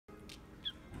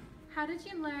How did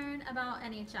you learn about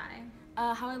NHI?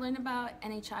 How I learned about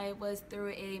NHI was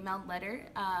through a mailed letter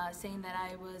saying that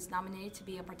I was nominated to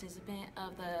be a participant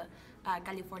of the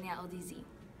California LDZ.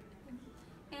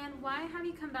 And why have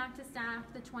you come back to staff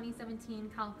the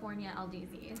 2017 California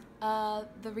LDZ?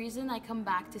 The reason I come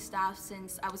back to staff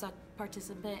since I was a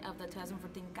participant of the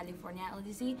 2014 California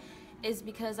LDZ is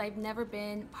because I've never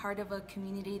been part of a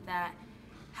community that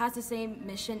has the same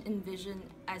mission and vision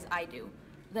as I do.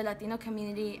 The Latino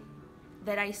community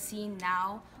that I see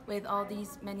now with all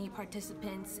these many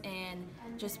participants and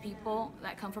just people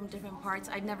that come from different parts,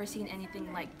 I've never seen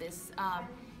anything like this.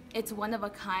 It's one of a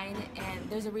kind, and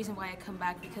there's a reason why I come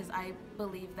back, because I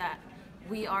believe that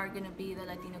we are going to be the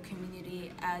Latino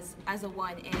community as a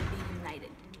one and be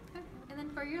united. Okay. And then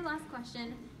for your last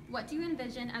question, what do you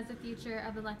envision as the future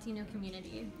of the Latino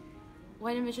community?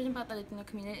 What I envision about the Latino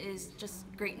community is just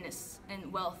greatness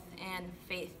and wealth and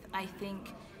faith. I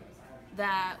think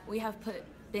that we have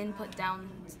been put down,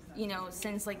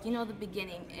 since the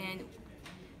beginning, and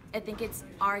I think it's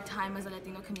our time as a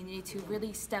Latino community to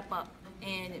really step up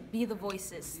and be the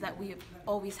voices that we have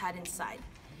always had inside.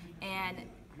 And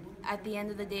at the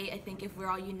end of the day, I think if we're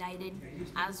all united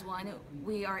as one,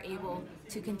 we are able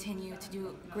to continue to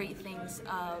do great things,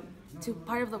 to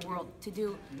part of the world, to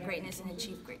do greatness and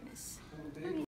achieve greatness.